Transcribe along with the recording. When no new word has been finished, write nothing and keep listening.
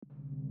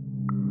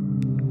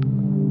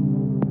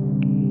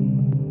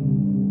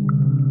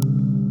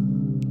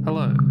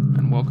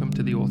welcome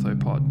to the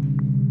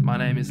Orthopod. My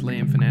name is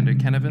Liam Fernando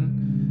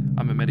Canavan.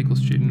 I'm a medical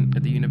student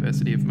at the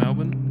University of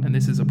Melbourne, and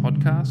this is a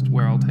podcast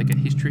where I'll take a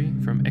history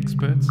from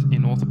experts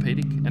in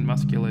orthopaedic and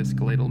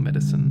musculoskeletal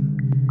medicine.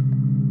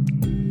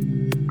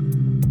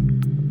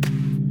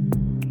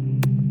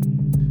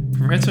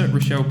 Professor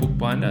Rachelle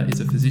Buchbinder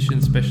is a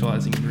physician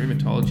specialising in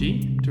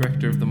rheumatology,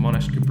 director of the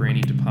Monash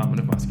Cabrini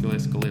Department of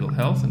Musculoskeletal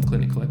Health and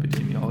Clinical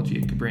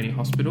Epidemiology at Cabrini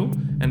Hospital,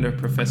 and a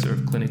professor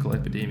of clinical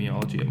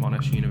epidemiology at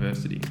Monash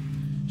University.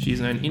 She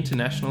is known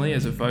internationally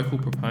as a vocal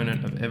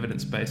proponent of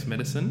evidence-based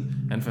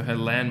medicine and for her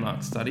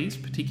landmark studies,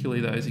 particularly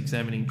those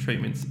examining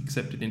treatments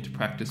accepted into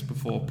practice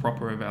before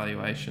proper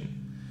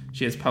evaluation.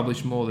 She has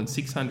published more than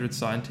 600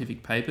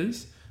 scientific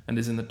papers and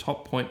is in the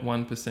top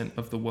 0.1%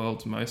 of the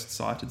world's most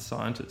cited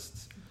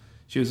scientists.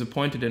 She was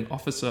appointed an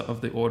Officer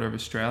of the Order of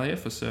Australia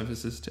for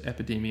services to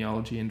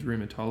epidemiology and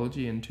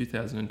rheumatology in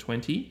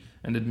 2020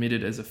 and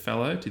admitted as a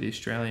Fellow to the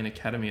Australian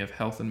Academy of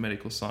Health and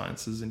Medical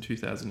Sciences in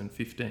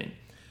 2015.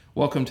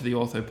 Welcome to the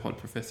Orthopod,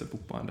 Professor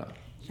Buchbinder.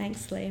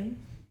 Thanks, Liam.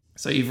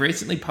 So you've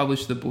recently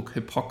published the book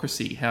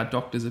Hippocrasy, How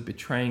Doctors Are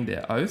Betraying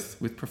Their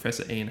Oath with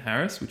Professor Ian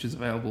Harris, which is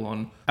available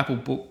on Apple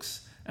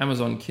Books,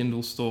 Amazon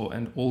Kindle Store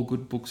and all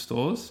good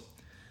bookstores.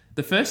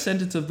 The first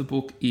sentence of the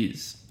book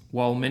is,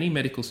 while many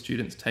medical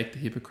students take the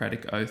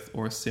Hippocratic Oath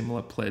or a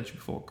similar pledge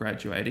before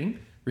graduating,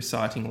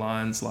 reciting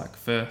lines like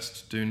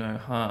first, do no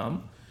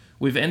harm,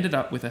 we've ended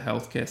up with a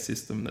healthcare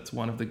system that's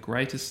one of the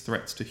greatest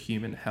threats to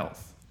human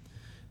health.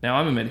 Now,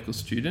 I'm a medical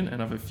student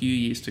and I've a few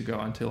years to go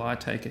until I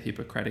take a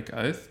Hippocratic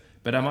Oath,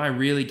 but am I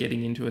really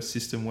getting into a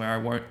system where I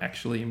won't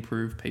actually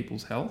improve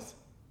people's health?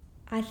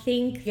 I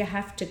think you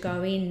have to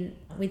go in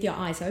with your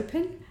eyes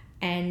open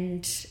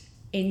and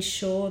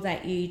ensure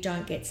that you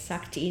don't get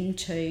sucked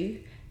into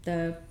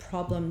the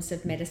problems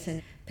of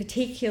medicine,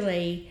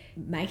 particularly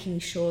making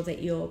sure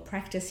that your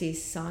practice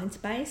is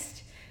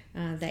science-based,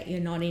 that you're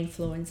not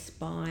influenced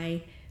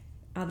by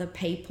other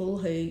people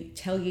who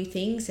tell you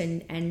things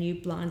and you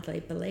blindly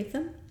believe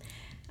them.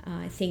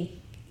 I think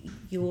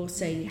you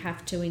also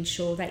have to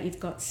ensure that you've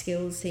got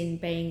skills in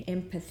being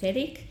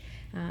empathetic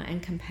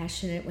and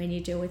compassionate when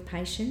you deal with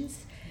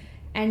patients,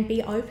 and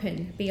be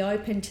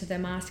open to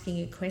them asking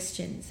you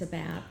questions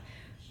about,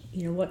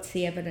 what's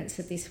the evidence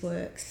that this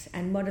works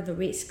and what are the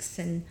risks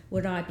and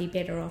would I be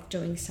better off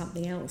doing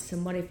something else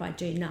and what if I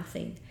do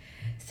nothing?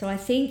 So I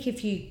think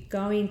if you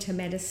go into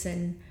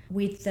medicine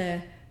with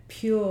the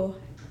pure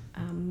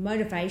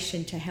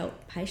motivation to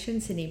help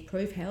patients and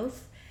improve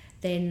health,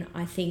 then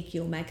I think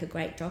you'll make a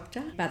great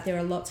doctor. But there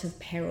are lots of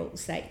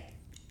perils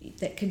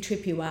that can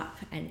trip you up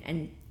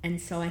and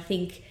so I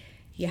think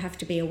you have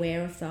to be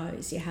aware of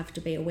those. You have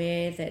to be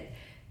aware that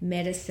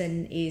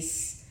medicine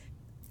is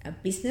a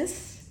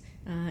business.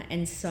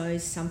 And so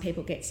some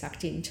people get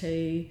sucked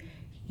into,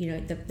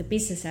 the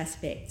business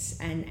aspects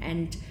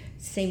and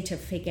seem to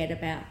forget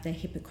about the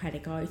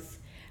Hippocratic Oath.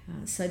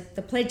 So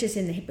the pledges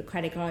in the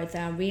Hippocratic Oath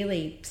are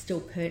really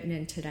still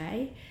pertinent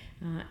today,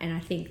 and I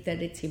think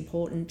that it's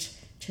important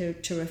to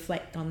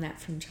reflect on that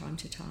from time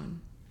to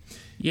time.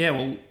 Yeah,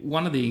 well,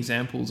 one of the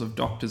examples of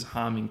doctors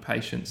harming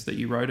patients that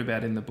you wrote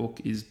about in the book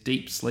is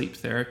deep sleep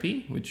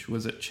therapy, which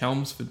was at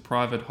Chelmsford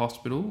Private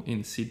Hospital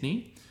in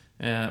Sydney.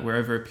 Where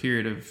over a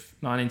period of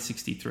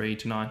 1963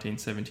 to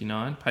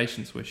 1979,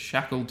 patients were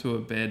shackled to a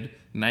bed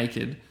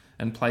naked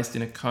and placed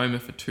in a coma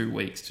for 2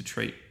 weeks to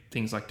treat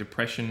things like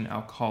depression,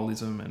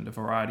 alcoholism, and a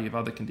variety of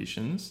other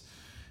conditions.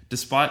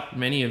 Despite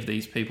many of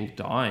these people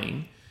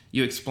dying,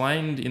 you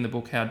explained in the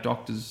book how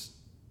doctors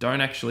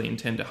don't actually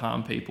intend to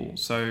harm people.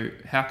 So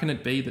how can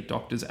it be that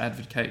doctors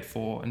advocate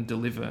for and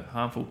deliver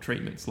harmful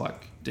treatments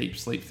like deep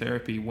sleep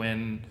therapy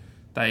when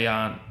they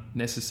aren't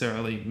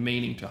necessarily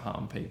meaning to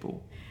harm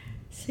people?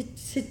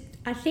 So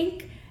I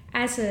think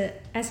as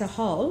a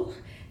whole,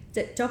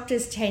 that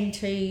doctors tend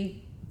to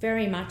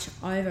very much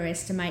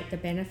overestimate the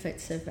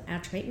benefits of our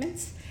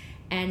treatments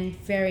and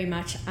very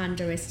much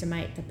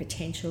underestimate the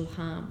potential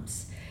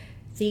harms.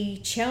 The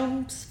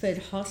Chelmsford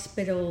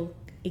Hospital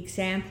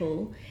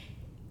example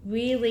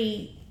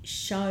really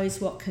shows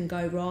what can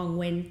go wrong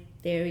when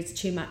there is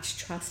too much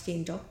trust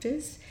in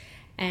doctors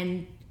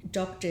and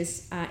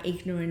doctors are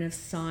ignorant of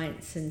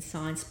science and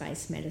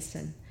science-based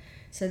medicine.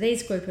 So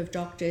these group of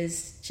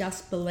doctors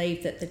just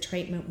believed that the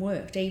treatment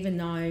worked, even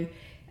though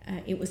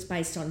it was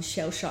based on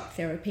shell shock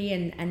therapy,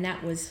 and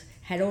that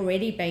had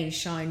already been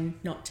shown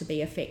not to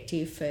be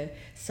effective for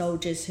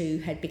soldiers who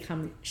had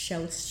become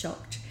shell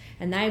shocked,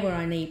 and they were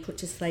only put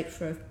to sleep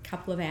for a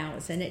couple of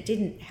hours, and it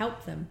didn't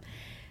help them.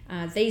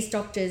 These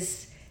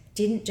doctors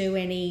didn't do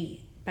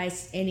any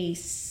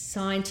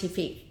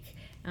scientific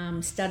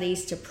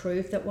studies to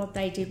prove that what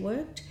they did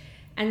worked,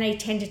 and they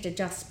tended to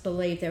just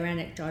believe their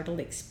anecdotal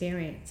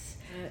experience.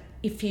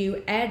 If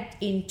you add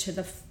into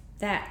the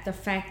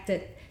fact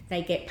that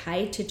they get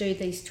paid to do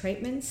these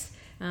treatments,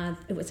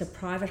 it was a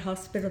private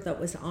hospital that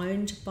was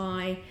owned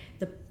by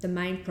the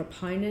main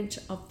proponent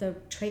of the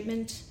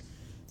treatment,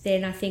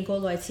 then I think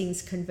all those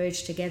things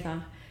converged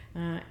together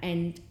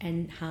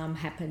and harm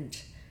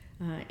happened.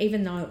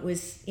 Even though it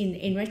was,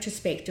 in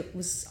retrospect, it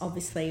was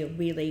obviously a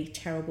really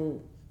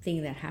terrible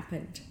that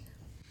happened.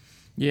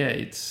 Yeah,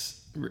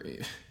 it's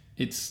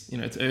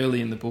it's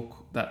early in the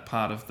book, that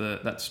part of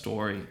that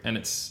story, and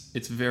it's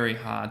very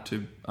hard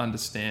to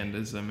understand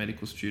as a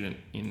medical student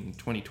in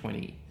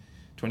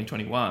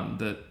 2021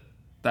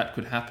 that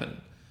could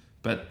happen.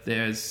 But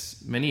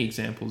there's many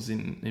examples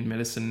in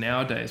medicine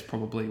nowadays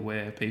probably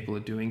where people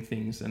are doing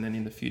things and then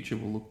in the future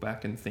we'll look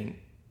back and think,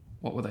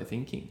 what were they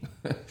thinking?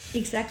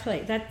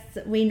 Exactly.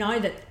 We know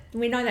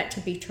that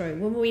to be true.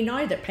 Well, we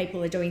know that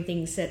people are doing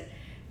things that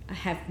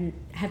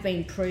have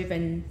been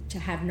proven to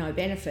have no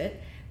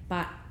benefit,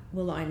 but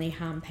will only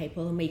harm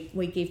people, and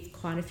we give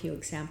quite a few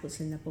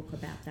examples in the book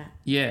about that.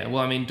 Yeah,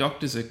 well, I mean,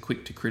 doctors are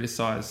quick to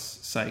criticise,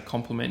 say,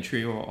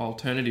 complementary or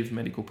alternative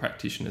medical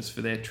practitioners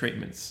for their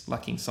treatments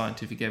lacking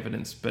scientific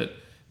evidence, but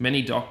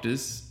many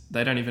doctors,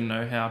 they don't even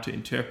know how to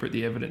interpret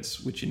the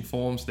evidence which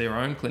informs their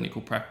own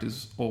clinical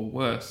practice, or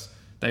worse,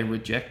 they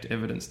reject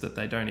evidence that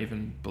they don't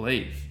even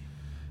believe.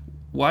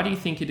 Why do you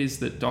think it is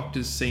that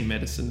doctors see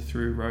medicine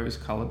through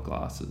rose-coloured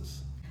glasses?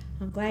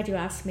 I'm glad you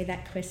asked me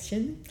that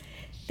question.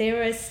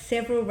 There are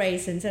several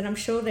reasons, and I'm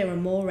sure there are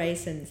more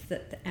reasons,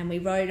 and we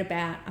wrote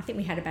about, I think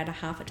we had about a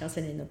half a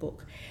dozen in the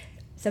book.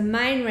 The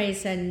main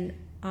reason,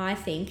 I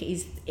think,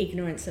 is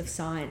ignorance of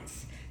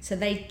science. So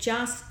they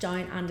just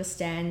don't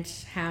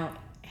understand how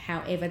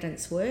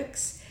evidence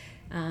works.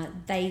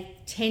 They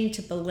tend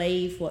to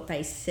believe what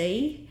they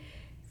see.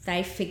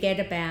 They forget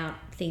about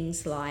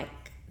things like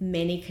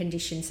many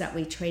conditions that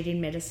we treat in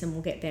medicine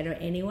will get better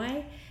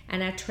anyway,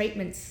 and our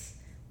treatments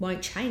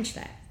won't change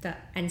that.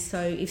 And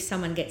so if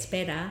someone gets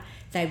better,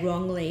 they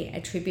wrongly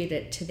attribute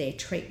it to their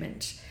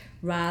treatment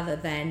rather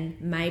than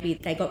maybe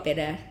they got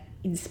better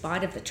in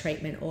spite of the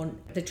treatment, or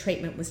the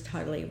treatment was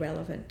totally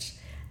irrelevant.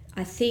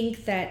 I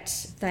think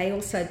that they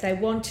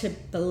want to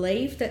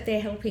believe that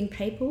they're helping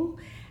people,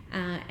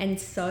 and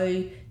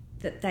so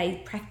that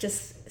they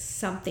practice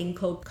something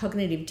called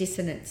cognitive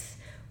dissonance,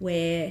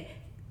 where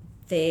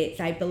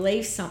they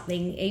believe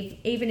something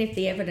even if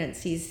the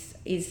evidence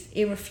is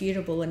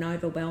irrefutable and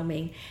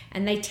overwhelming,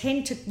 and they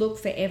tend to look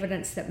for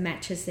evidence that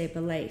matches their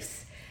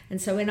beliefs. And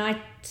so when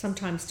I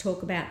sometimes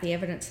talk about the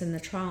evidence in the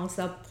trials,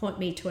 they'll point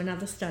me to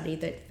another study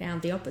that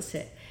found the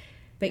opposite.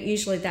 But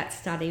usually that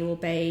study will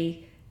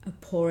be a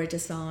poorer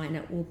design.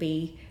 It will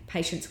be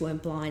patients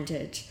weren't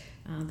blinded.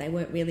 They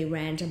weren't really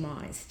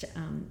randomised.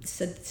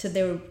 So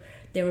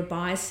there are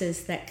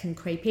biases that can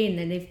creep in,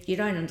 and if you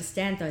don't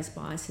understand those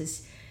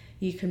biases,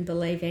 you can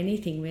believe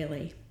anything,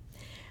 really.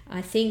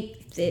 I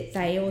think that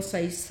they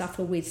also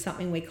suffer with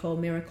something we call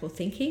miracle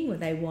thinking, where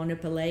they want to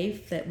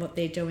believe that what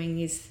they're doing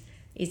is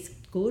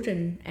good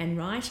and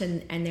right,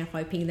 and they're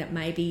hoping that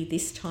maybe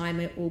this time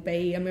it will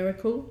be a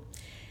miracle.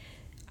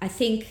 I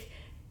think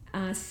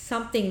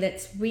something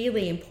that's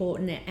really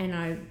important,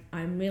 and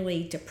I'm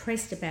really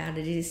depressed about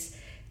it, is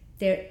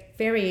they're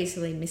very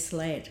easily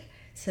misled.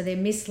 So they're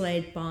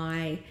misled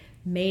by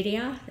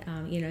media.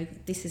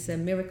 This is a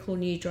miracle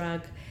new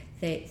drug.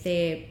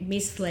 They're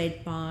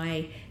misled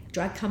by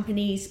drug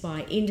companies,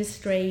 by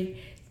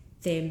industry.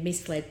 They're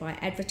misled by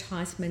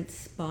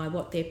advertisements, by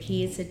what their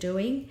peers are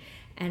doing.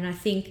 And I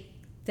think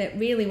that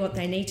really what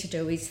they need to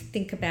do is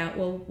think about,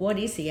 well, what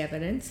is the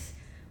evidence,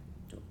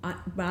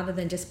 rather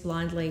than just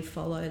blindly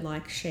follow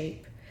like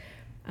sheep.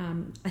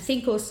 I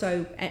think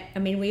also,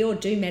 we all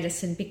do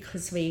medicine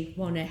because we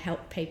want to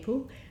help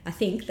people. I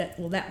think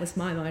that was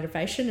my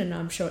motivation, and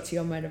I'm sure it's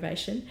your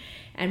motivation.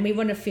 And we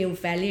want to feel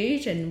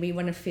valued, and we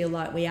want to feel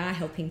like we are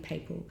helping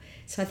people.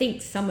 So I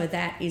think some of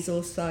that is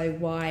also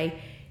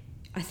why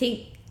I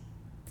think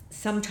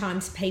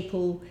sometimes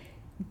people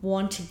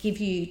want to give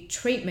you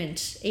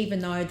treatment even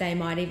though they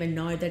might even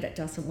know that it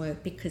doesn't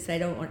work, because they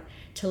don't want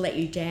to let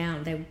you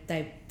down.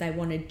 They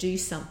want to do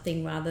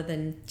something rather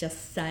than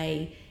just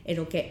say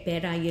it'll get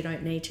better, you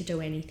don't need to do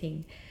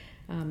anything.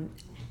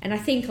 And I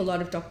think a lot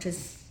of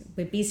doctors,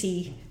 we're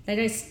busy, they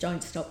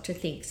don't stop to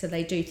think, so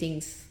they do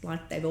things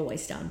like they've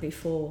always done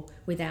before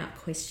without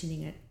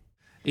questioning it.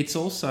 It's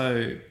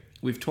also,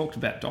 we've talked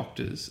about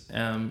doctors,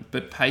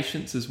 but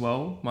patients as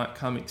well might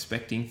come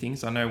expecting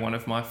things. I know one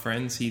of my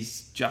friends,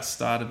 he's just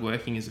started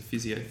working as a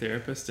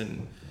physiotherapist,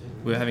 and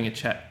we were having a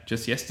chat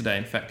just yesterday,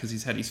 in fact, because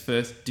he's had his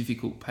first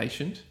difficult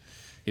patient.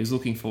 He was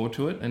looking forward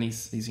to it, and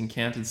he's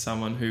encountered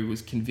someone who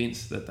was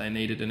convinced that they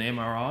needed an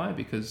MRI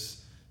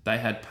because they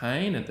had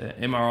pain, and the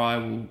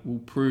MRI will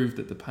prove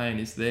that the pain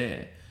is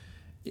there.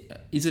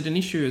 Is it an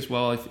issue as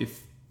well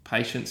if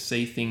patients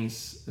see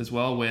things as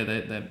well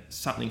where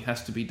something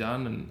has to be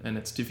done and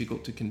it's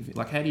difficult to convince?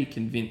 Like, how do you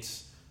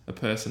convince a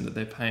person that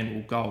their pain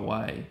will go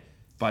away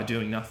by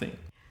doing nothing?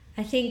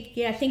 I think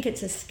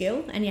it's a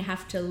skill, and you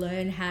have to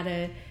learn how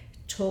to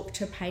talk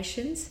to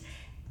patients.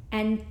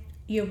 And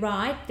you're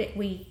right that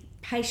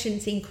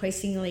patients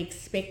increasingly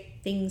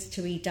expect things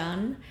to be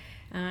done,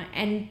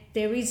 and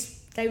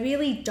they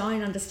really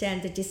don't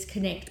understand the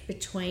disconnect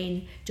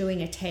between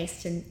doing a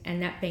test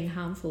and that being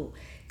harmful,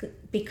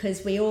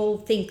 because we all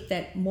think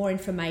that more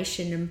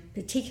information, and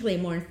particularly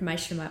more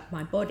information about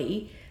my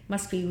body,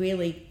 must be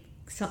really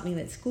something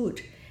that's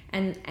good.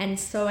 And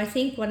so I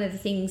think one of the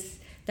things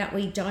that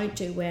we don't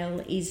do well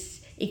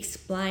is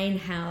explain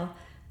how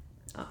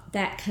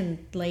that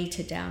can lead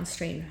to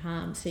downstream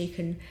harm. So you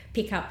can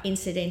pick up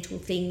incidental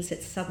things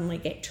that suddenly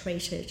get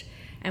treated.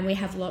 And we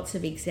have lots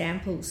of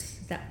examples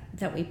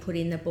that we put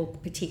in the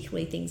book,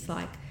 particularly things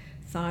like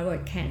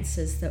thyroid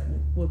cancers that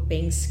were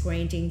being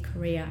screened in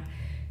Korea.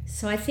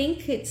 So I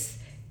think it's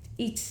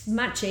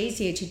much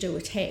easier to do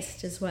a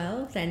test as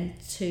well than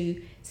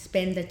to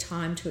spend the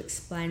time to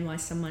explain why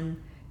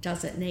someone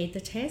doesn't need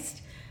the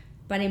test.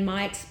 But in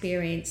my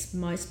experience,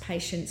 most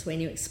patients,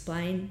 when you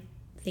explain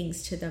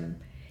things to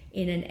them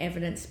in an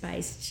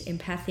evidence-based,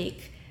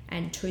 empathic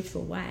and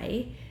truthful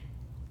way,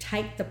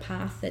 take the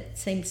path that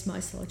seems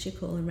most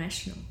logical and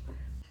rational.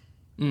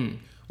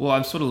 Well,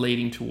 I'm sort of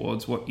leading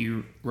towards what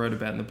you wrote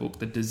about in the book,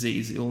 the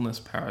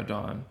disease-illness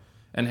paradigm,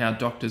 and how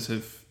doctors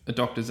and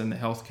the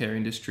healthcare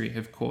industry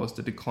have caused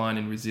a decline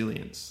in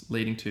resilience,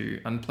 leading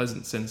to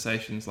unpleasant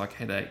sensations like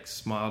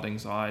headaches, mild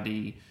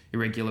anxiety,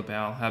 irregular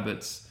bowel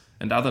habits,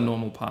 and other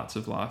normal parts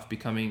of life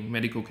becoming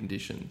medical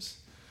conditions.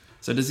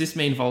 So does this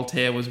mean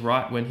Voltaire was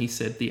right when he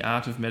said the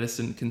art of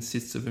medicine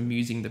consists of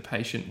amusing the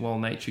patient while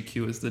nature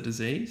cures the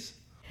disease?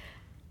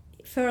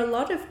 For a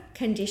lot of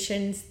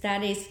conditions,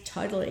 that is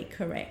totally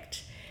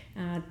correct.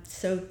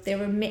 So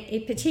there are,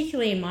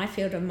 particularly in my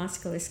field of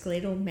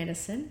musculoskeletal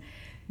medicine,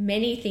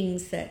 many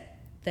things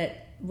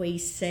that we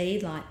see,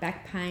 like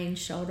back pain,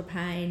 shoulder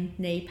pain,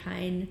 knee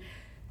pain,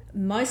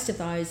 most of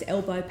those,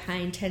 elbow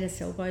pain, tennis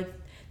elbow,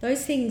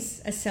 those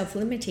things are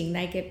self-limiting.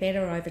 They get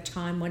better over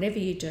time, whatever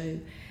you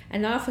do,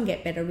 and they often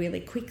get better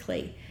really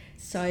quickly.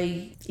 So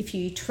if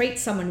you treat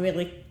someone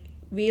really,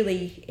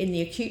 really in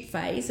the acute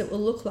phase, it will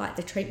look like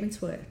the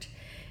treatment's worked.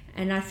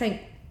 And I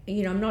think,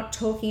 I'm not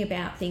talking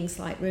about things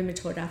like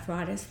rheumatoid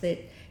arthritis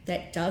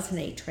that does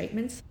need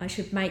treatments. I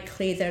should make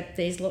clear that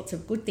there's lots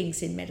of good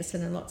things in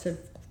medicine and lots of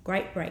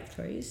great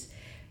breakthroughs,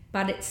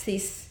 but it's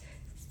this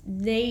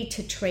need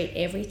to treat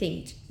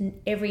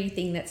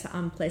everything that's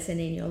unpleasant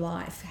in your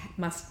life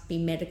must be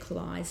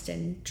medicalised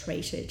and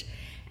treated.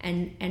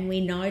 And we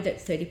know that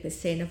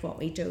 30% of what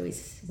we do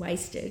is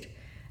wasted,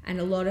 and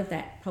a lot of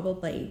that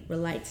probably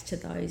relates to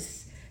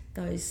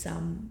those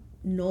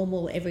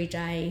normal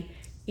everyday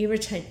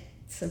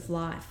irritants of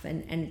life.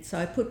 And so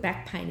I put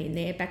back pain in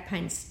there. Back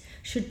pain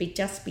should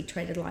just be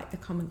treated like the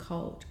common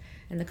cold.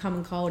 And the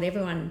common cold,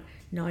 everyone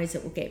knows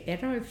it will get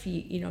better. If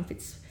if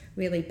it's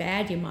really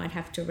bad, you might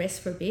have to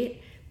rest for a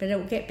bit, but it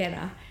will get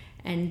better.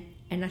 And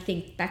I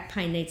think back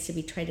pain needs to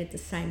be treated the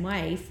same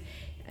way.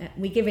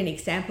 We give an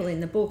example in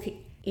the book.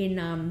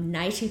 In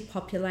native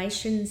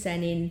populations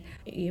and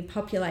in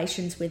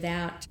populations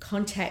without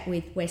contact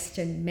with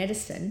Western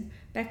medicine,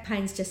 back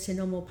pain's just a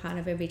normal part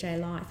of everyday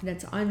life, and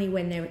it's only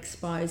when they're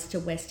exposed to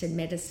Western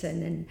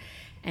medicine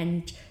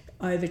and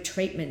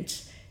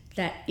over-treatment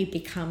that it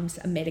becomes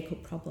a medical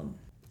problem.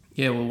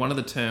 Yeah, well, one of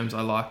the terms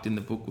I liked in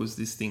the book was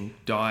this thing,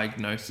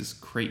 diagnosis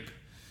creep,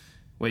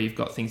 where you've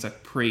got things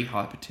like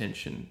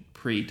pre-hypertension,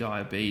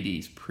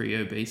 pre-diabetes,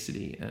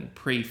 pre-obesity, and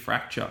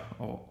pre-fracture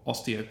or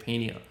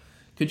osteopenia.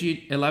 Could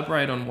you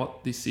elaborate on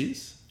what this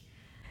is?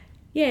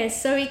 Yeah,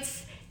 so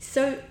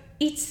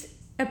it's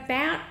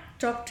about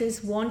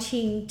doctors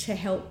wanting to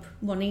help,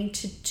 wanting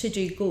to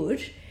do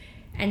good,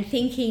 and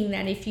thinking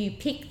that if you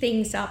pick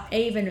things up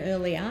even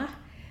earlier,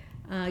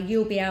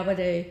 you'll be able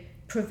to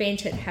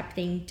prevent it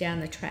happening down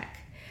the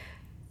track,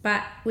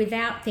 but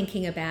without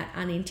thinking about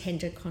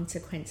unintended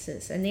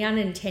consequences. And the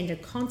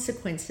unintended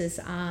consequences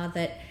are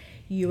that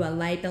you are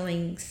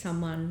labelling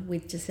someone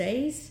with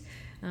disease,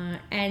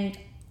 and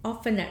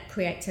often that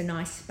creates a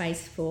nice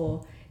space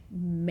for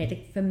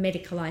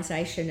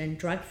medicalisation and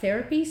drug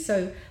therapy.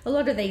 So a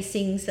lot of these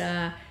things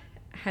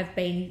have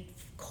been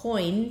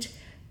coined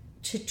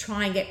to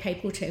try and get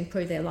people to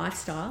improve their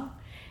lifestyle.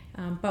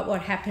 But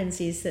what happens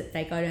is that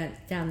they go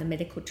down the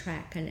medical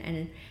track,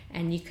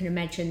 and you can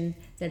imagine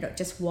that it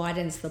just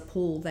widens the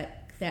pool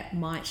that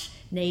might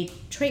need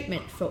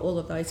treatment for all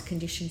of those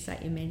conditions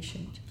that you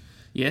mentioned.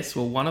 Yes,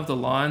 well, one of the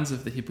lines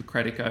of the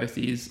Hippocratic Oath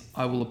is,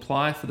 I will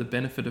apply for the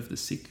benefit of the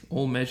sick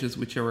all measures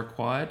which are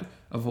required,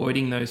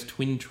 avoiding those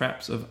twin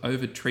traps of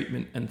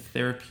over-treatment and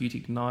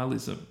therapeutic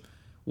nihilism.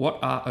 What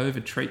are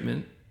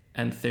over-treatment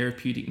and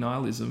therapeutic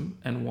nihilism,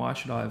 and why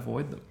should I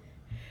avoid them?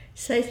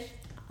 So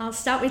I'll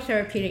start with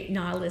therapeutic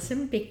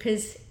nihilism,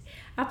 because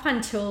up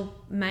until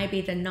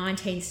maybe the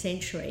 19th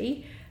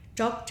century,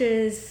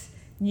 doctors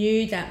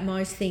knew that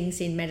most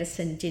things in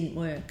medicine didn't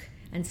work.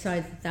 And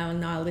so they were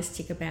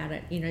nihilistic about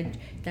it.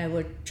 They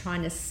were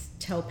trying to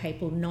tell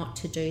people not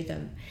to do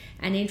them.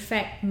 And in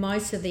fact,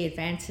 most of the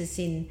advances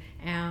in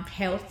our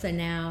health and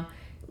our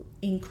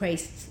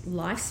increased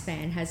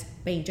lifespan has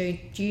been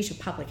due to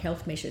public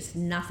health measures,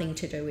 nothing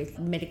to do with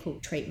medical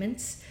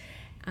treatments.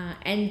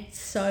 And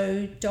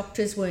so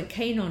doctors weren't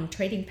keen on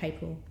treating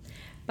people.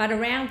 But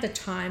around the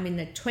time in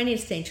the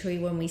 20th century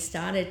when we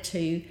started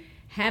to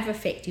have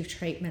effective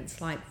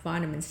treatments like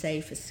vitamin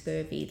C for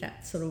scurvy,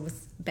 that sort of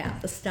was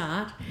about the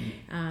start,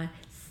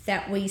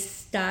 that we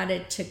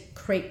started to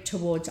creep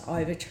towards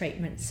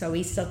over-treatment. So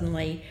we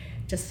suddenly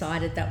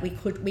decided that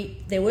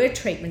there were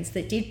treatments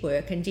that did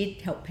work and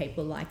did help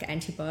people, like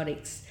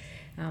antibiotics,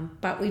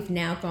 But we've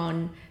now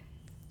gone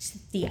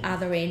to the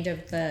other end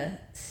of the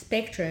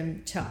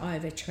spectrum to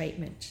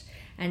over-treatment.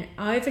 And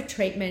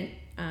over-treatment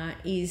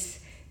is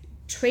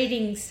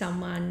treating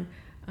someone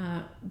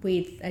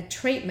with a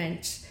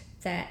treatment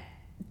that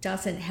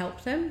doesn't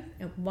help them.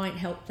 It won't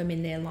help them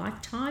in their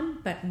lifetime,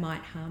 but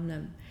might harm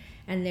them.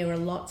 And there are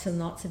lots and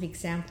lots of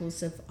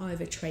examples of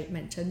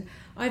over-treatment. And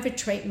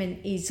over-treatment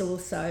is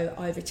also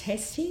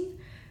over-testing.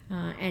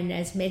 And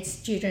as med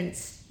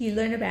students, you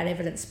learn about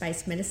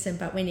evidence-based medicine,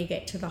 but when you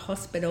get to the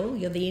hospital,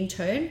 you're the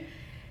intern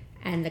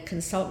and the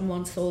consultant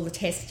wants all the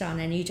tests done,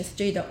 and you just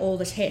do all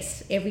the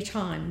tests every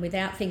time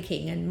without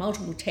thinking, and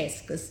multiple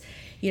tests because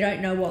you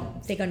don't know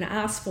what they're going to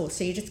ask for,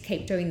 so you just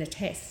keep doing the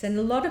tests. And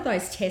a lot of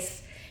those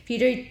tests, if you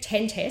do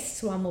 10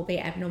 tests, one will be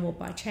abnormal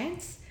by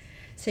chance.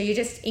 So you're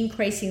just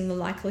increasing the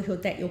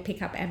likelihood that you'll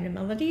pick up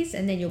abnormalities,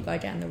 and then you'll go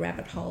down the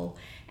rabbit hole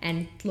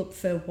and look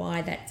for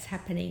why that's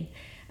happening.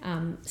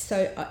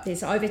 So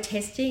there's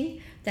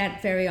over-testing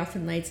that very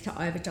often leads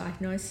to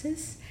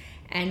over-diagnosis,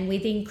 and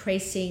with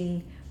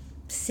increasing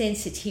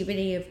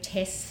sensitivity of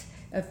tests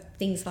of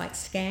things like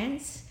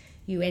scans,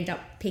 you end up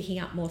picking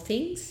up more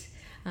things,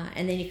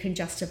 and then you can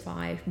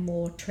justify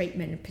more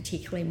treatment,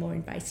 particularly more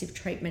invasive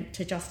treatment,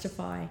 to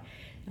justify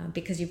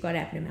because you've got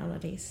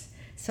abnormalities.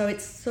 So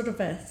it's sort of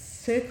a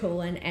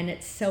circle, and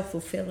it's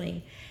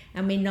self-fulfilling.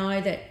 And we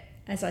know that,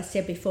 as I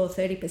said before,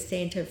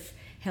 30% of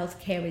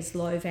healthcare is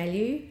low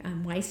value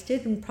and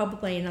wasted, and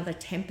probably another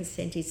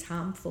 10% is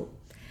harmful.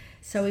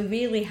 So we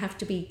really have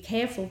to be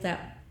careful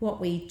that what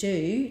we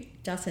do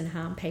doesn't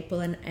harm people,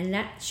 and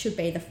that should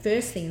be the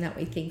first thing that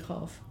we think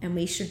of. And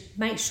we should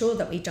make sure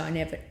that we don't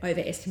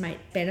overestimate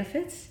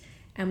benefits,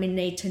 and we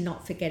need to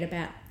not forget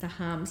about the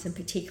harms, and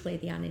particularly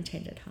the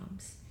unintended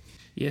harms.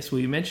 Yes, well,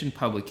 you mentioned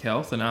public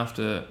health, and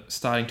after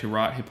starting to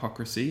write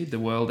Hippocrasy, the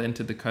world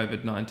entered the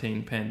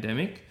COVID-19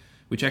 pandemic,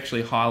 which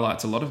actually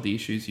highlights a lot of the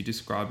issues you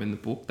describe in the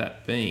book,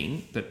 that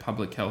being that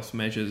public health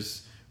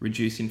measures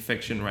reduce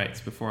infection rates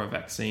before a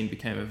vaccine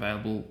became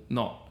available,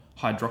 not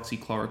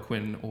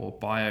hydroxychloroquine or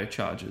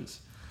biochargers.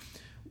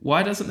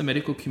 Why doesn't the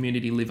medical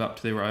community live up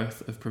to their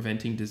oath of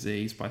preventing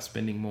disease by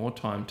spending more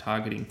time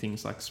targeting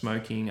things like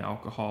smoking,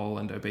 alcohol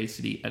and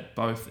obesity at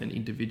both an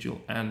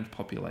individual and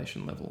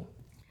population level?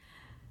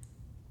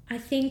 I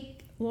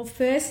think, well,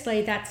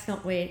 firstly, that's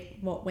not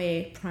what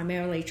we're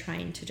primarily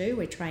trained to do.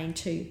 We're trained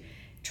to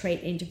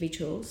treat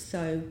individuals,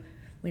 so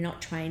we're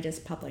not trained as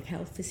public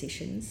health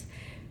physicians.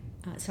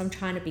 So I'm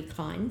trying to be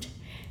kind.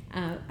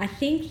 I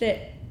think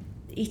that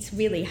it's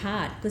really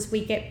hard because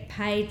we get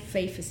paid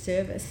fee for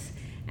service,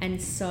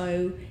 and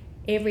so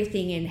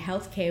everything in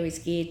healthcare is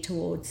geared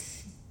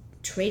towards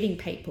treating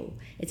people.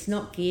 It's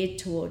not geared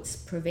towards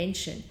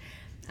prevention.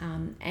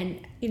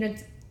 And, you know,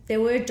 there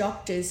were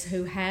doctors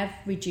who have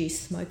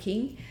reduced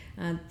smoking.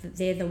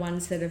 They're the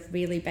ones that have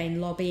really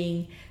been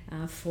lobbying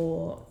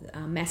for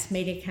mass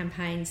media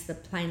campaigns, the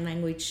plain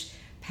language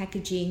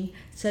packaging.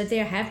 So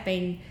there have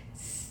been,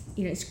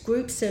 you know,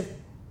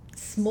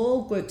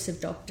 small groups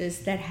of doctors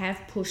that have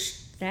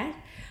pushed that.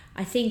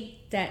 I think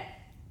that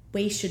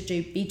we should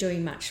be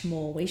doing much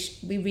more. We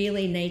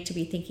really need to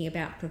be thinking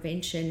about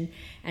prevention,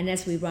 and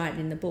as we write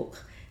in the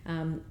book,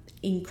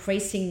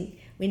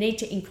 we need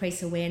to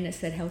increase awareness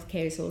that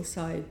healthcare is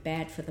also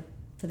bad for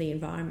the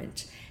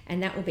environment,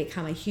 and that will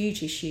become a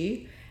huge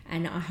issue.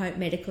 And I hope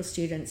medical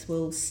students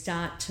will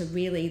start to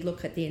really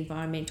look at the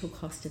environmental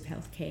cost of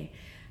healthcare,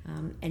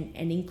 and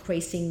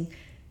increasing.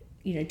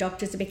 You know,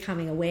 doctors are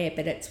becoming aware,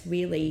 but it's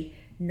really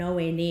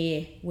nowhere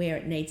near where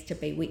it needs to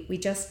be.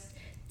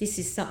 This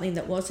is something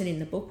that wasn't in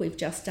the book. We've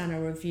just done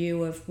a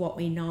review of what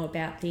we know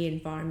about the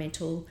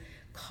environmental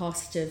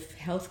cost of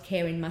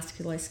healthcare in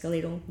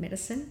musculoskeletal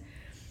medicine.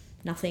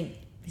 Nothing,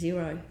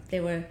 zero.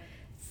 There were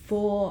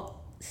 4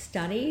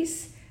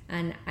 studies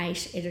and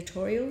 8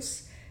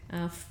 editorials.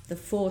 The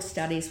 4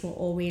 studies were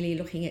all really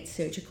looking at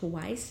surgical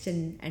waste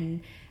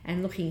and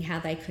looking how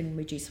they can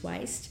reduce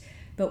waste.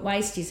 But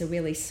waste is a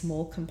really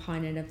small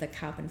component of the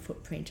carbon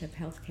footprint of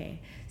healthcare.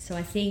 So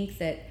I think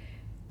that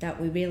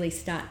we really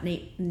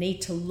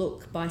need to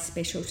look by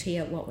specialty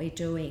at what we're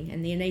doing.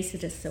 And the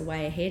anaesthetists are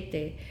way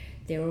ahead.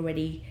 They're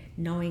already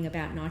knowing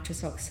about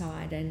nitrous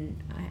oxide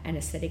and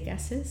anaesthetic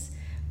gases.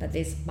 But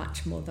there's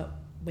much more that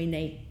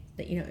we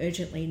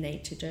urgently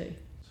need to do.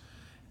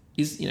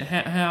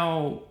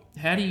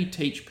 How do you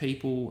teach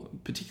people,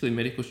 particularly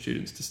medical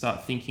students, to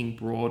start thinking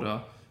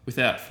broader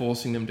without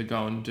forcing them to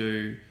go and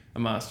do a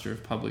Master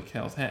of Public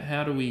Health?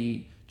 How do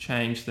we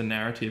change the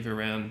narrative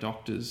around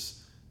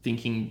doctors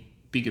thinking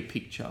bigger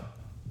picture?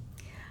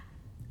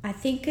 I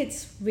think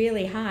it's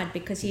really hard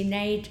because you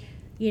need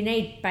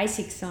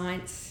basic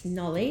science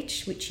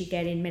knowledge, which you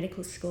get in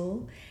medical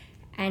school,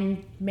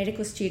 and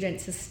medical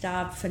students are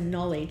starved for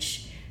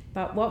knowledge.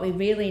 But what we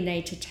really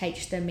need to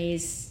teach them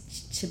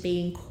is to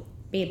be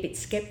a bit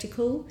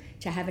sceptical,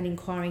 to have an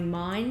inquiring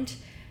mind,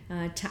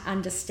 to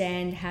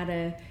understand how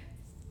to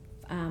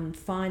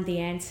find the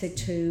answer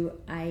to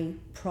a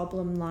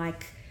problem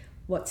like,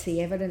 what's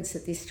the evidence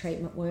that this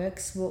treatment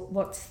works?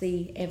 What's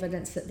the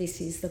evidence that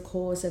this is the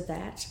cause of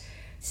that?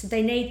 So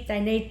they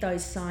need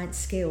those science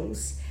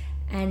skills,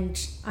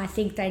 and I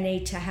think they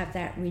need to have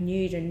that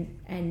renewed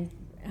and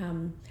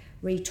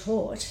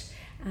retaught.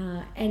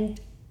 And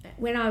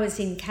when I was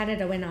in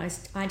Canada, when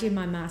I did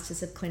my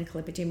Masters of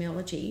Clinical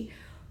Epidemiology,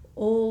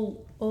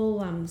 all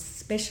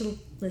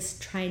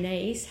specialist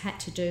trainees had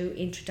to do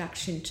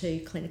Introduction to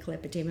Clinical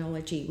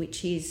Epidemiology,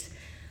 which is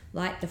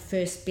like the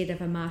first bit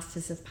of a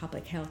Masters of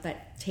Public Health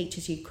that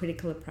teaches you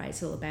critical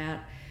appraisal about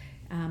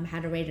how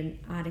to read an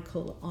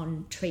article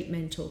on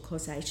treatment or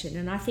causation.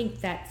 And I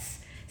think that's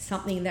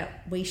something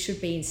that we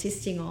should be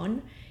insisting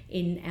on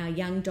in our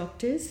young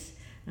doctors,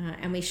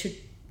 and they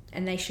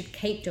should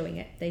keep doing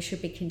it. They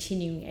should be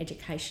continuing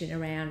education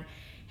around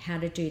how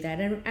to do that.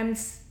 And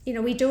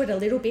we do it a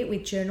little bit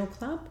with Journal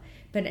Club,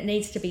 but it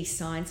needs to be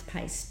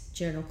science-based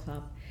Journal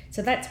Club.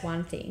 So that's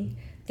one thing.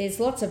 There's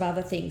lots of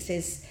other things.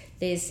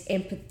 There's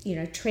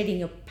empathy, treating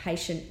your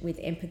patient with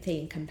empathy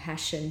and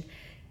compassion,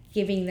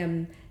 giving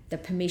them the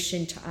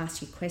permission to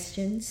ask you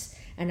questions.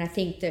 And I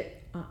think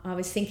that I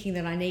was thinking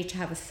that I need to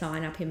have a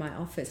sign up in my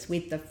office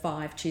with the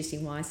 5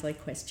 Choosing Wisely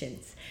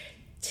questions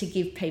to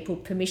give people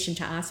permission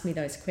to ask me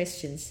those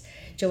questions.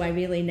 Do I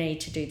really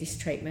need to do this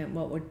treatment?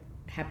 What would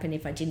happen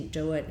if I didn't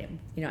do it?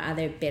 Are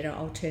there better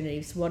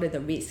alternatives? What are the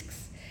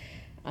risks?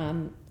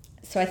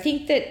 So I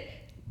think that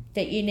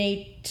you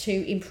need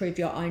to improve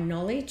your own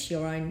knowledge,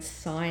 your own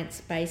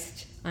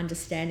science-based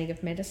understanding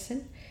of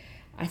medicine.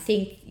 I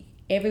think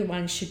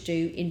everyone should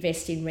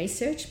invest in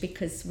research,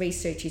 because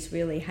research is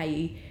really how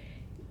you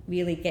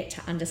really get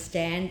to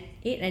understand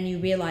it, and you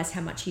realise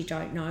how much you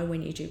don't know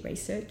when you do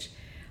research.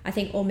 I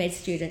think all med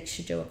students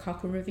should do a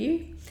Cochrane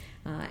review,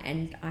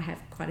 and I have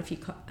quite a few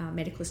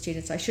medical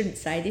students. I shouldn't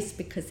say this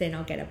because then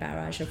I'll get a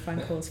barrage of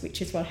phone calls,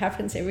 which is what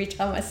happens every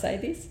time I say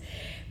this.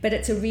 But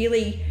it's a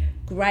really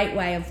great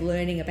way of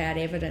learning about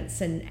evidence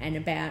and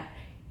about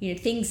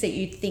things that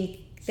you think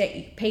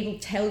that people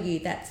tell you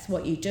that's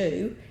what you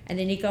do, and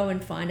then you go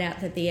and find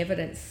out that the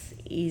evidence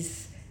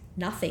is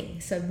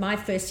nothing. So my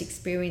first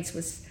experience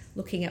was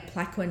looking at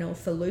Plaquenil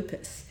for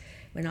lupus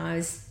when I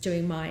was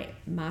doing my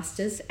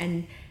masters,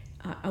 and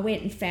I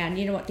went and found,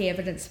 what the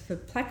evidence for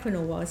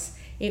Plaquenil was?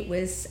 It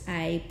was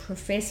a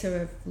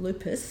professor of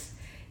lupus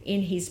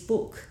in his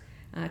book,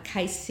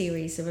 case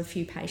series of a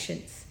few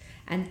patients.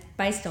 And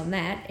based on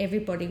that,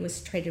 everybody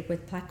was treated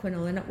with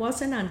Plaquenil. And it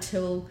wasn't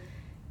until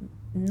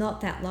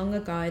not that long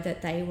ago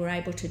that they were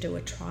able to do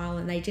a trial,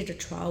 and they did a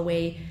trial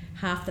where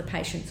half the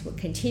patients were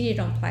continued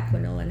on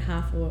Plaquenil and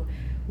half were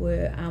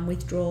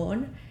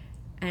withdrawn.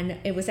 And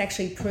it was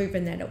actually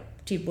proven that it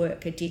did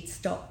work. It did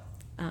stop.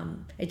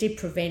 It did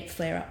prevent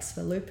flare-ups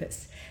for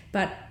lupus.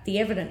 But the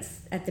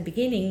evidence at the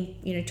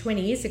beginning,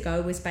 20 years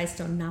ago, was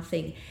based on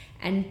nothing.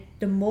 And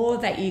the more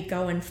that you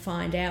go and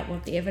find out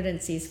what the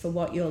evidence is for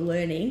what you're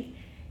learning,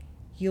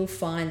 you'll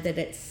find that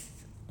it's,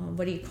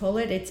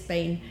 it's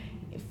been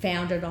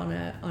founded on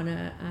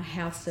a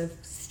house of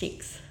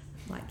sticks,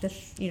 like the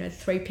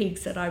 3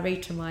 pigs that I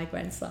read to my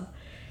grandson.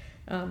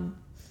 And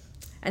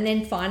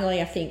then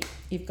finally, I think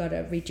you've got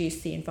to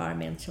reduce the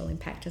environmental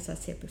impact, as I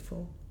said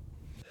before.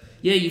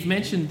 Yeah, you've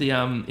mentioned the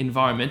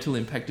environmental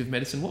impact of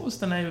medicine. What was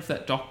the name of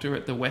that doctor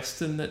at the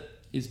Western that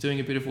is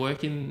doing a bit of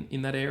work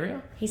in that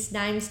area? His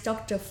name's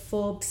Dr.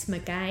 Forbes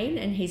McGain,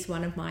 and he's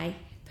one of my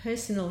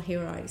personal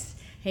heroes.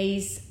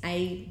 He's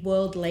a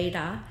world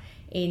leader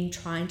in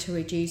trying to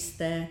reduce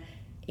the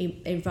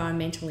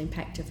environmental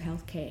impact of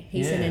healthcare.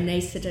 He's an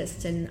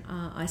anaesthetist and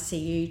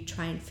ICU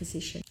trained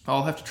physician.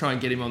 I'll have to try and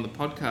get him on the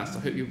podcast. I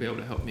hope you'll be able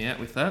to help me out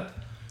with that.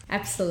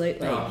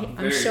 Absolutely.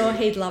 I'm sure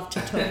he'd love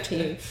to talk to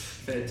you.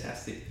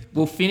 Fantastic.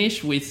 We'll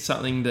finish with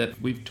something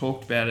that we've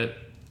talked about it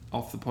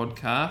off the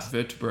podcast,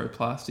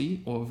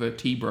 vertebroplasty or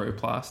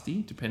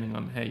vertebroplasty, depending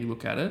on how you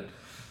look at it.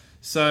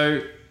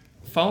 So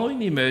following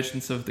the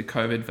emergence of the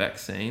COVID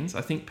vaccines, I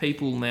think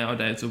people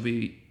nowadays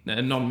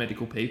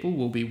non-medical people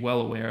will be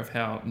well aware of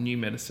how new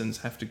medicines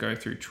have to go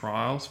through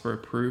trials for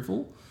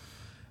approval,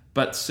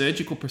 but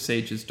surgical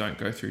procedures don't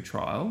go through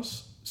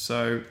trials.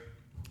 So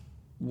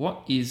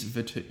what is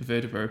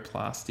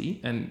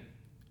vertebroplasty, and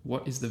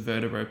what is the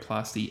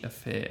vertebroplasty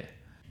affair?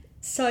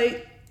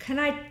 So can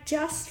I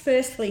just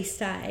firstly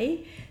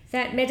say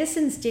that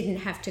medicines didn't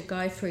have to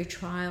go through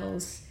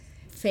trials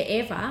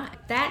forever.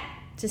 That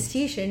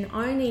decision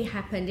only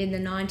happened in the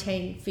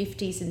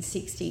 1950s and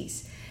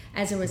 60s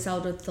as a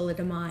result of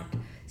thalidomide.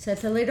 So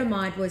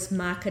thalidomide was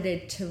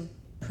marketed to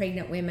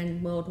pregnant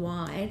women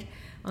worldwide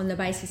on the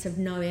basis of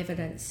no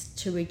evidence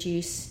to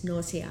reduce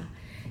nausea.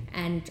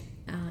 And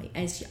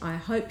as I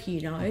hope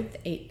you know,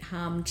 it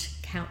harmed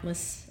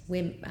countless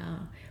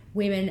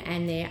women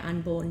and their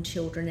unborn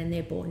children and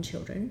their born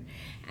children.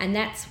 And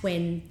that's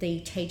when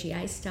the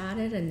TGA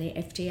started and the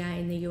FDA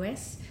in the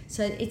US.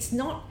 So it's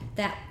not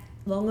that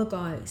long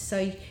ago.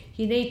 So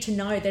you need to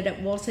know that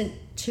it wasn't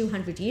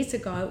 200 years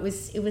ago.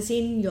 It was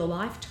in your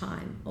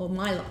lifetime, or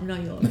my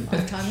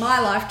lifetime.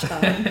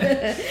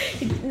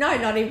 No,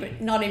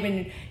 not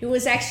even. It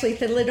was actually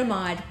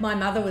thalidomide. My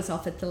mother was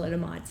offered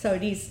thalidomide, so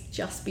it is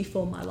just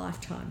before my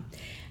lifetime.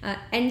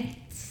 And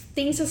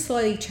things are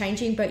slowly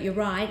changing, but you're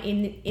right.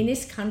 In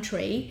this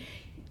country,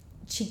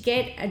 to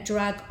get a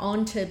drug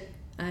onto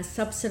a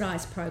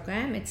subsidised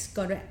program, it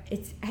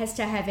has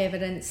to have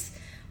evidence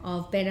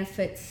of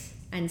benefits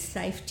and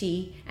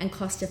safety and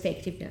cost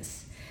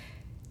effectiveness.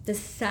 The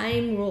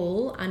same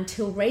rule,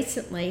 until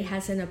recently,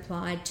 hasn't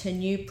applied to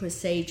new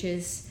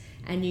procedures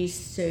and new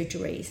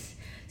surgeries.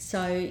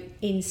 So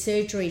in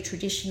surgery,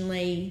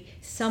 traditionally,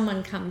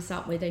 someone comes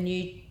up with a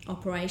new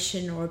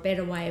operation or a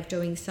better way of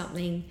doing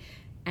something,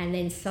 and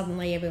then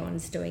suddenly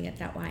everyone's doing it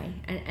that way.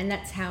 And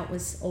that's how it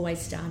was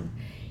always done.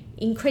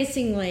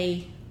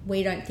 Increasingly,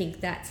 we don't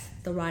think that's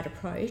the right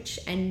approach,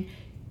 and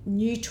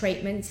new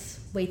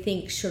treatments we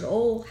think should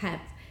all have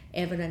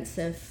evidence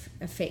of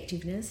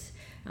effectiveness,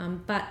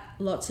 but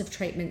lots of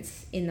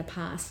treatments in the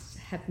past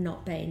have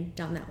not been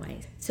done that way.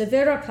 So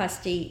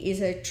vertebroplasty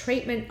is a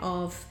treatment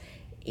of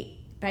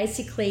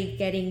basically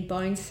getting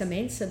bone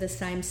cement, so the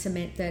same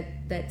cement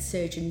that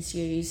surgeons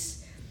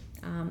use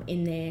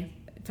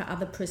for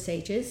other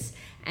procedures,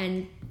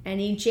 and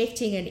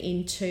injecting it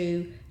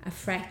into a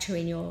fracture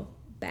in your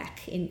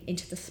back,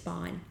 into the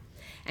spine,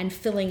 and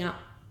filling up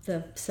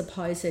the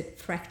supposed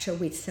fracture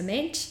with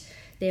cement.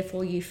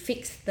 Therefore, you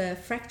fix the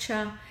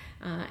fracture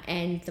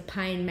and the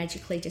pain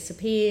magically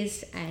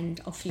disappears, and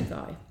off you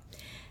go.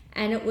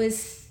 And it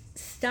was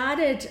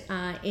started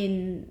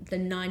in the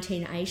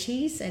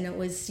 1980s, and it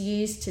was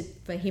used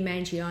for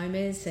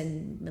hemangiomas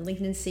and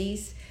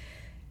malignancies,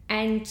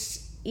 and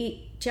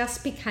it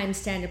just became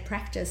standard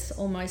practice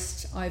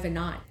almost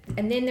overnight.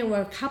 And then there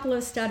were a couple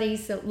of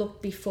studies that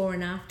looked before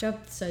and after,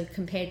 so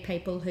compared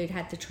people who'd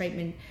had the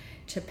treatment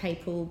to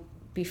people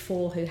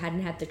before who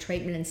hadn't had the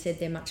treatment, and said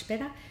they're much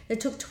better. It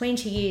took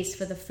 20 years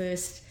for the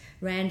first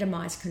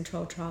randomised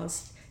controlled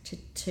trials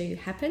to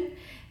happen,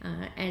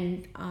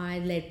 and I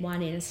led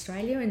one in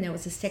Australia, and there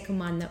was a second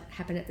one that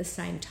happened at the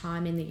same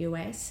time in the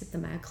US at the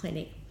Mayo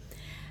Clinic.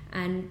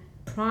 And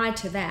prior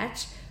to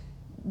that,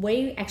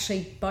 we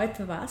actually, both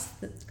of us,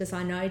 because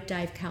I know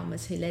Dave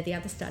Chalmers, who led the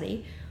other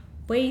study,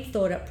 we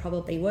thought it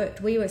probably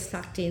worked. We were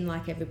sucked in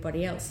like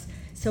everybody else.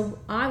 So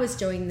I was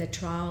doing the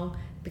trial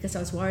because I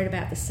was worried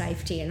about the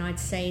safety, and I'd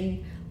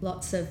seen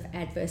lots of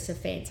adverse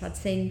events. I'd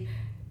seen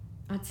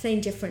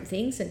different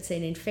things. I'd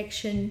seen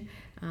infection.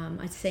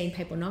 I'd seen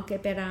people not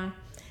get better.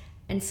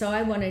 And so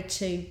I wanted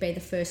to be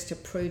the first to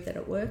prove that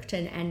it worked,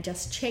 and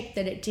just check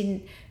that it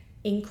didn't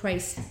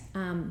increase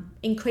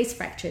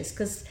fractures,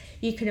 because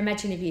you can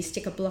imagine if you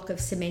stick a block of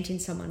cement in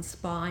someone's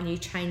spine, you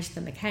change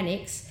the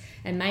mechanics,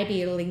 and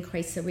maybe it'll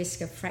increase the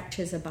risk of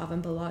fractures above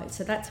and below.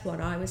 So that's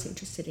what I was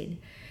interested in.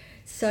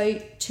 So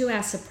to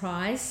our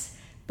surprise,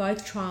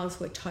 both trials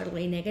were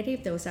totally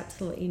negative. There was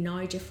absolutely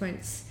no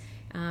difference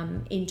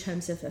in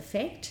terms of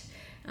effect.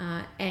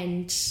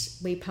 And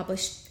we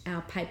published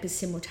our papers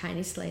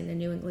simultaneously in the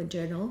New England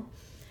Journal,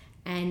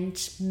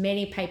 and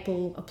many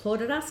people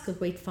applauded us because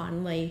we'd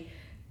finally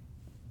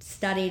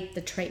studied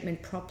the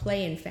treatment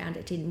properly and found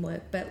it didn't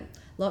work. But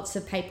lots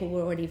of people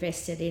were already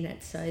vested in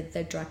it. So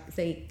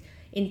the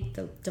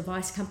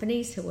device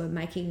companies who were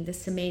making the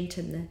cement,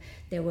 and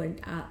there were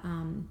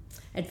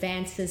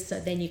advances, so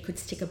then you could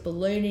stick a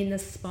balloon in the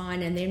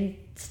spine and then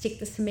stick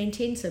the cement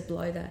in, so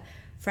blow the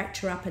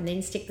fracture up and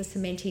then stick the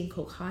cement in,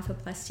 called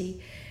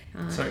kyphoplasty.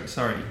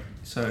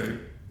 So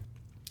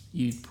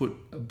you put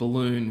a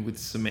balloon with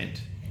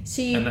cement,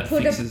 and that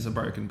fixes a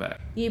broken back.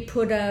 You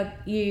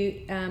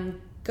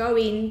go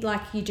in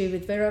like you do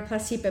with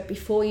vertebroplasty, but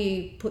before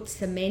you put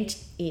cement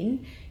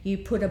in, you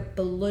put a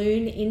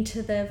balloon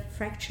into the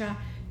fracture,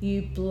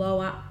 you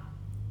blow up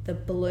the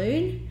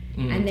balloon,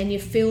 and then you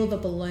fill the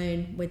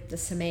balloon with the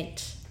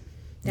cement.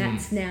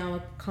 That's now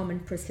a common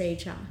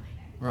procedure.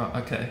 Right,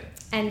 okay.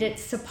 And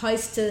it's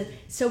supposed to...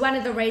 So one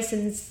of the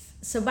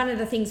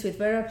things with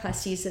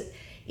vertebroplasty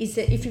is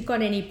that if you've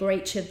got any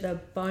breach of the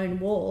bone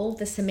wall,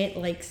 the cement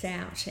leaks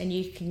out, and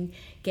you can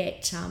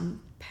get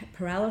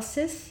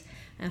paralysis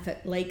if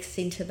it leaks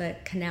into the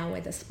canal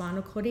where the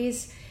spinal cord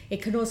is.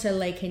 It can also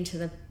leak into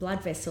the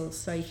blood vessels,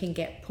 so you can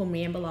get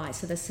pulmonary emboli.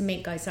 So the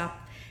cement goes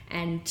up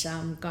and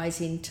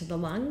goes into the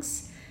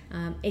lungs.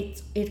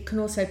 It can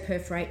also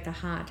perforate the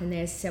heart, and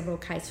there's several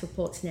case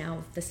reports now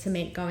of the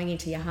cement going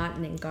into your heart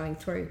and then going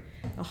through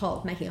a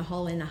hole, making a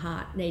hole in the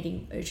heart,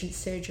 needing urgent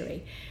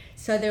surgery.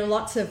 So there are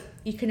lots of,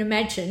 you can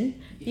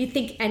imagine, you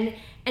think, and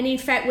in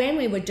fact when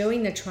we were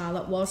doing the trial,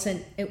 it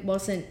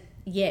wasn't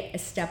yet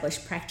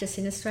established practice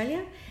in Australia,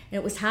 and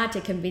it was hard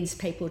to convince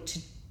people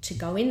to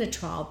go in the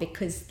trial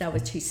because they were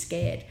too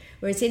scared.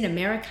 Whereas in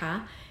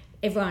America,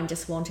 everyone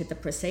just wanted the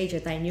procedure,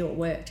 they knew it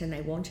worked and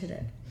they wanted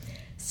it.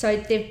 So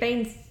there've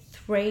been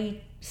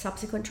 3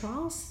 subsequent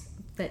trials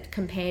that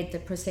compared the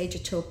procedure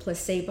to a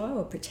placebo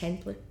or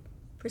pretend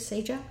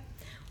procedure.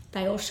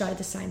 They all show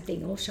the same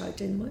thing, all show it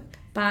didn't work.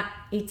 But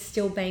it's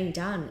still being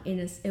done.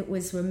 It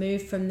was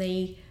removed from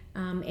the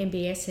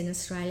MBS in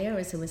Australia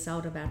as a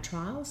result of our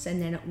trials,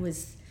 and then it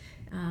was...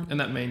 and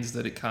that means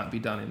that it can't be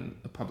done in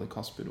a public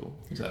hospital,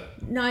 is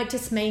that... No, it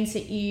just means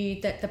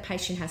that the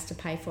patient has to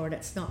pay for it.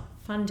 It's not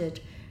funded.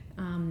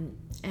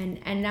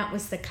 And that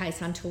was the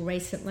case until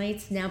recently.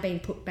 It's now been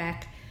put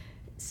back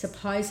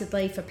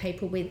supposedly for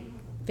people with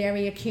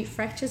very acute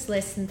fractures,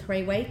 less than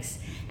 3 weeks,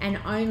 and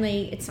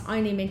it's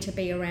only meant to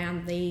be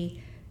around the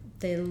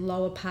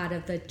lower part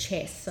of the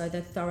chest, so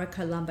the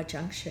thoracolumbar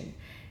junction.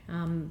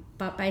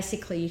 But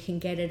basically you can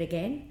get it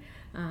again.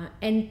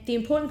 And the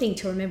important thing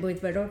to remember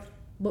with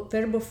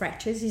vertebral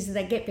fractures is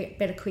they get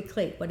better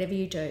quickly, whatever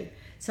you do.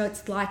 So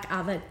it's like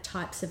other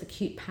types of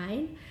acute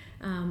pain.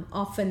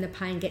 Often the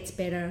pain gets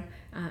better.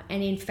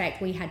 And in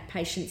fact, we had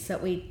patients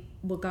that we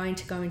were going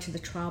to go into the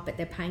trial, but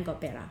their pain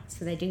got better,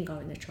 so they didn't go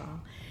in the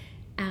trial.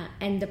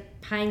 And the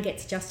pain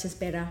gets just as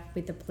better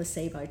with the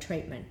placebo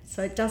treatment.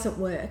 So it doesn't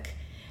work.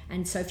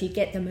 And so if you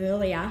get them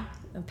earlier,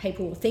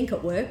 people will think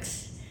it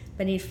works,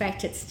 but in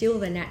fact it's still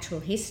the natural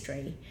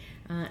history.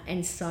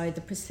 And so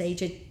the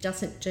procedure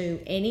doesn't do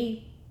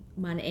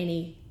anyone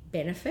any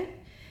benefit,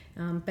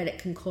 but it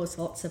can cause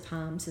lots of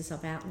harms, as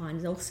I've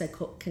outlined. It also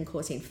can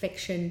cause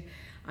infection.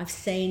 I've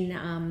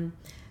seen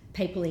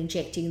people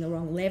injecting the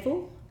wrong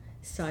level,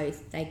 so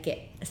they get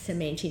a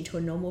cement into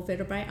a normal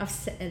vertebrae.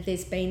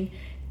 There's been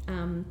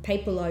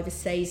people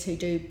overseas who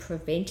do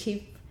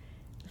preventive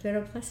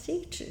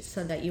vertebroplasty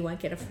so that you won't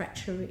get a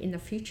fracture in the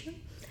future.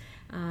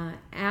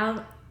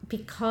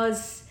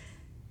 Because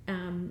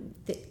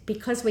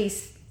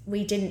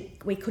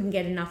we couldn't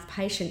get enough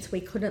patients,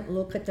 we couldn't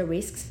look at the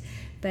risks.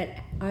 But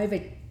over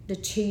the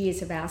 2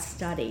 years of our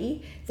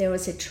study, there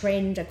was a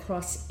trend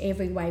across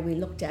every way we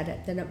looked at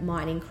it that it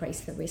might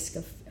increase the risk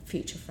of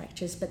future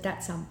fractures, but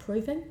that's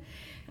unproven.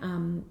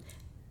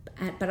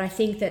 But I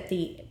think that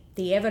the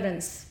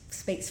evidence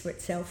speaks for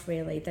itself,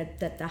 really,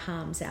 that the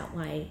harms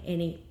outweigh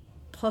any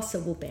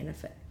possible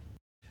benefit.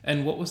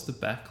 And what was the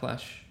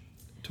backlash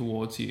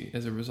towards you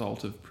as a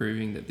result of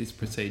proving that this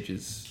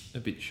procedure's a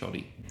bit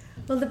shoddy?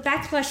 Well, the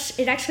backlash,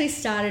 it actually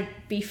started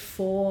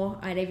before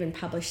I'd even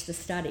published the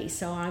study,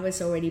 so I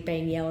was already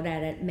being yelled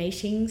at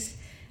meetings.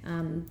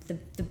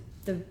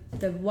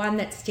 The one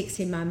that sticks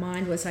in my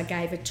mind was I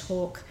gave a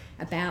talk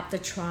about the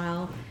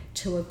trial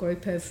to a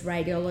group of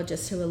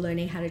radiologists who were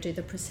learning how to do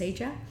the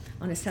procedure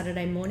on a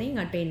Saturday morning.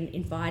 I'd been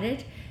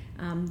invited.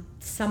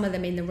 Some of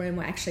them in the room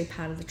were actually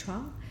part of the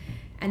trial,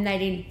 and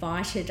they'd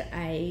invited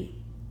a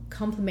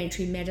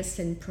complementary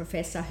medicine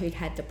professor who'd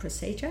had the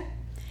procedure,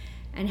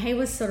 and he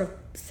was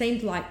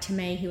seemed like to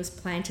me he was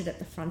planted at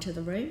the front of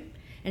the room,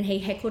 and he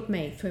heckled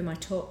me through my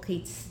talk.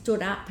 He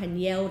stood up and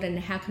yelled, and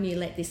how can you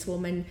let this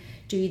woman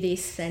do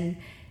this? And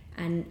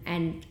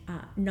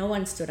no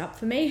one stood up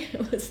for me.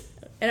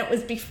 It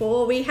was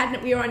before we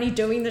were only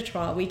doing the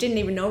trial. We didn't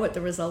even know what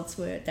the results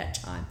were at that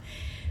time.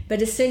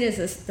 But as soon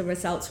as the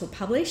results were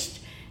published,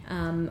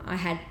 I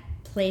had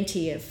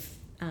plenty of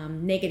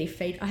negative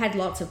feedback. I had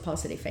lots of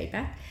positive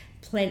feedback,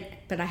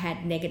 but I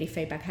had negative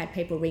feedback. I had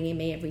people ringing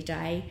me every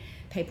day,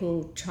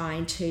 people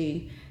trying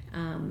to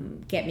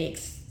get me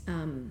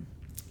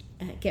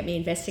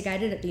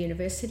investigated at the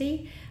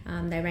university.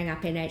 They rang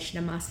up NH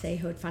and MRC,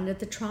 who had funded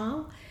the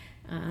trial.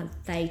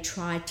 They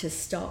tried to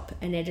stop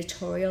an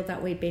editorial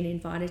that we'd been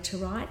invited to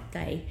write.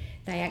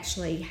 They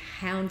actually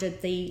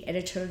hounded the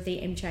editor of the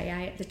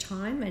MJA at the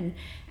time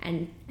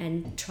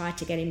and tried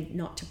to get him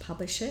not to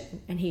publish it.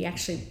 And he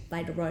actually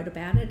later wrote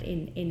about it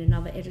in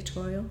another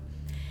editorial.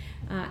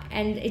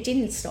 And it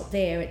didn't stop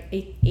there.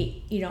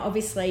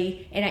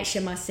 Obviously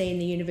NHMRC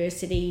and the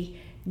university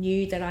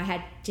knew that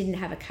I didn't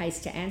have a case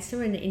to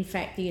answer, and in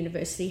fact the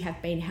university have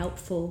been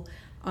helpful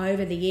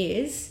over the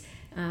years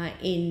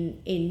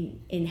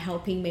in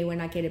helping me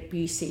when I get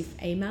abusive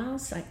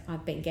emails.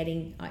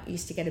 I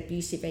used to get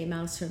abusive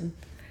emails from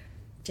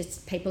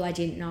just people I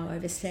didn't know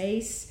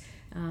overseas,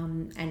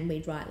 and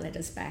we'd write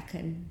letters back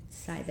and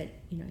say that,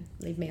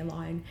 leave me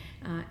alone.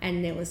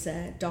 And there was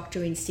a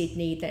doctor in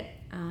Sydney that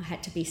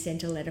had to be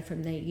sent a letter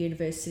from the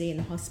university and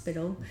the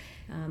hospital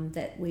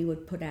that we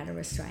would put out a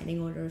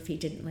restraining order if he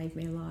didn't leave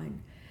me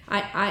alone.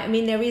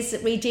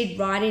 We did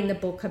write in the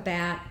book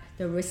about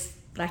the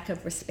lack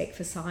of respect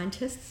for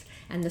scientists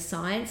and the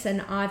science,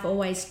 and I've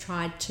always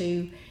tried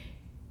to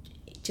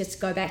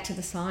just go back to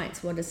the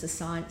science. What does the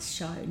science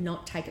show?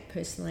 Not take it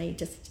personally,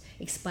 just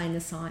explain the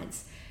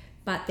science.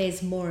 But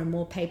there's more and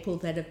more people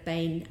that have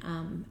been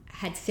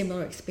had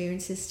similar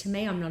experiences to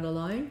me. I'm not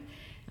alone,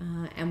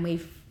 and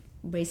we've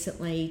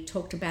recently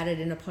talked about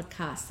it in a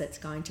podcast that's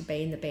going to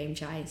be in the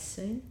BMJ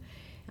soon.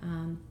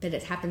 But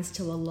it happens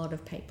to a lot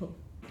of people.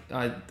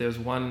 There's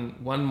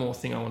one more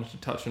thing I wanted to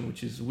touch on,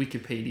 which is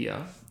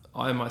Wikipedia.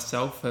 I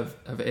myself have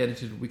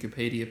edited a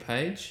Wikipedia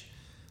page.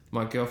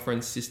 My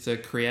girlfriend's sister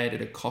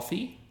created a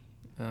coffee,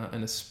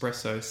 an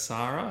espresso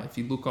Sara. If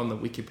you look on the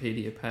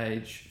Wikipedia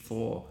page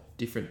for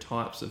different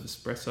types of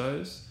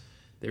espressos,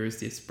 there is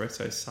the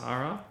espresso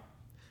Sara.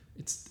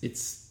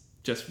 It's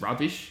just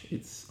rubbish.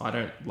 I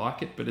don't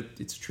like it, but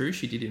it's true.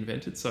 She did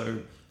invent it, so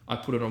I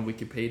put it on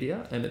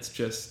Wikipedia, and it's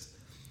just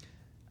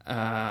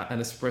an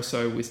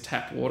espresso with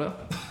tap water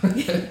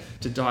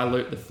to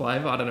dilute the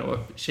flavour. I don't know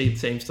if she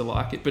seems to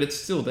like it, but it's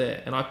still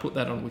there. And I put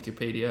that on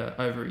Wikipedia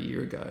over a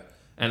year ago,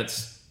 and it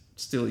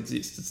still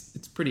exists.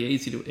 It's pretty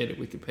easy to edit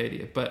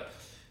Wikipedia, but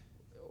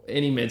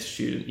any med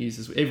student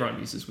everyone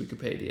uses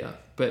Wikipedia.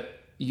 But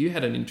you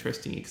had an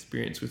interesting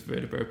experience with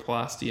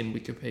vertebroplasty and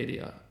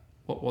Wikipedia.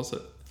 What was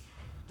it?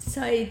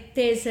 So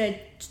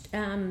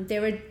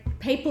there are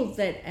people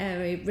that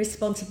are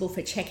responsible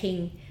for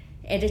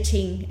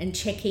editing and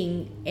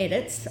checking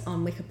edits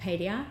on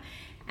Wikipedia,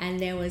 and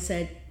there was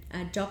a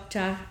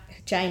Dr.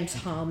 James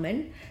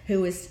Heilman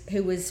who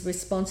was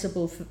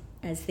responsible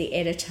as the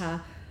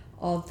editor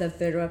of the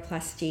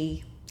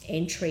vertebroplasty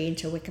entry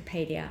into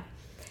Wikipedia,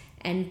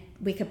 and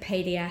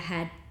Wikipedia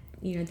had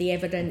the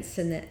evidence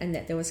and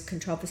that there was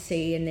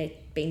controversy, and there'd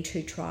been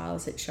 2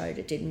 trials that showed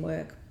it didn't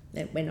work.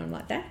 It went on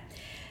like that.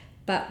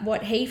 But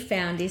what he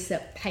found is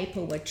that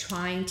people were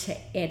trying to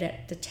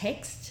edit the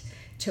text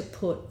to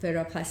put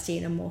vertebroplasty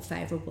in a more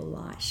favourable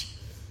light,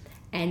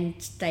 and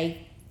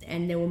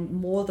there were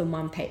more than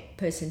one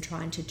person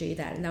trying to do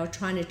that, and they were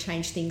trying to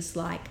change things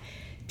like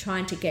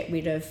trying to get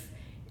rid of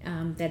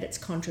that it's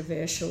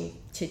controversial,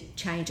 to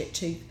change it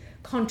to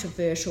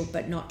controversial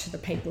but not to the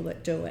people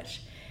that do it.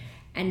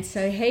 And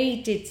so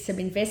he did some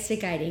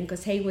investigating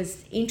because he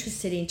was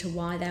interested into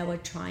why they were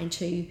trying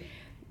to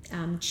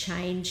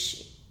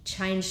change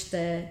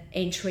the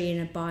entry in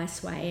a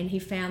biased way, and he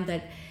found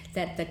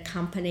that the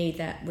company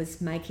that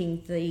was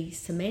making the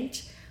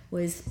cement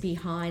was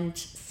behind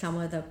some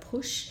of the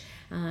push,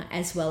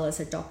 as well as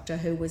a doctor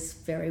who was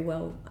very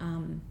well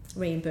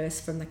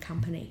reimbursed from the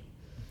company,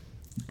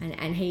 and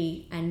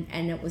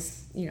it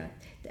was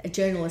a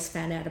journalist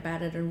found out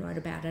about it and wrote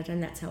about it,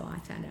 and that's how I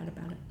found out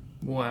about it.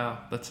 Wow,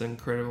 that's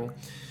incredible.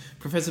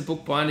 Professor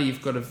Buchbinder,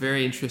 you've got a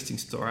very interesting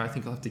story. I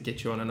think I'll have to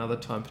get you on another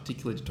time,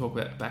 particularly to talk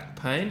about back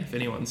pain. If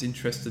anyone's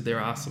interested, there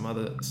are some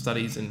other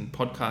studies and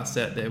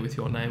podcasts out there with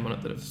your name on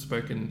it that have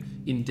spoken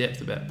in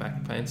depth about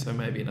back pain, so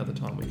maybe another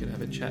time we could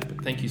have a chat.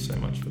 But thank you so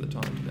much for the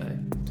time today.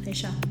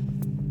 Pleasure.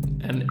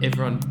 And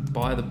everyone,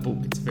 buy the book.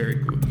 It's very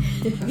good.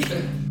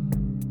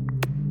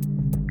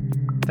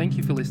 Thank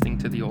you for listening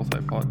to the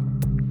Orthopod.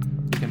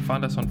 You can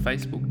find us on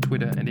Facebook,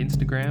 Twitter and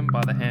Instagram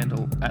by the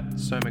handle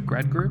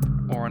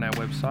 @SOMAGradGroup or on our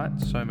website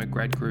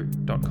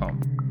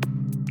somagradgroup.com.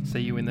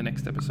 See you in the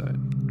next episode.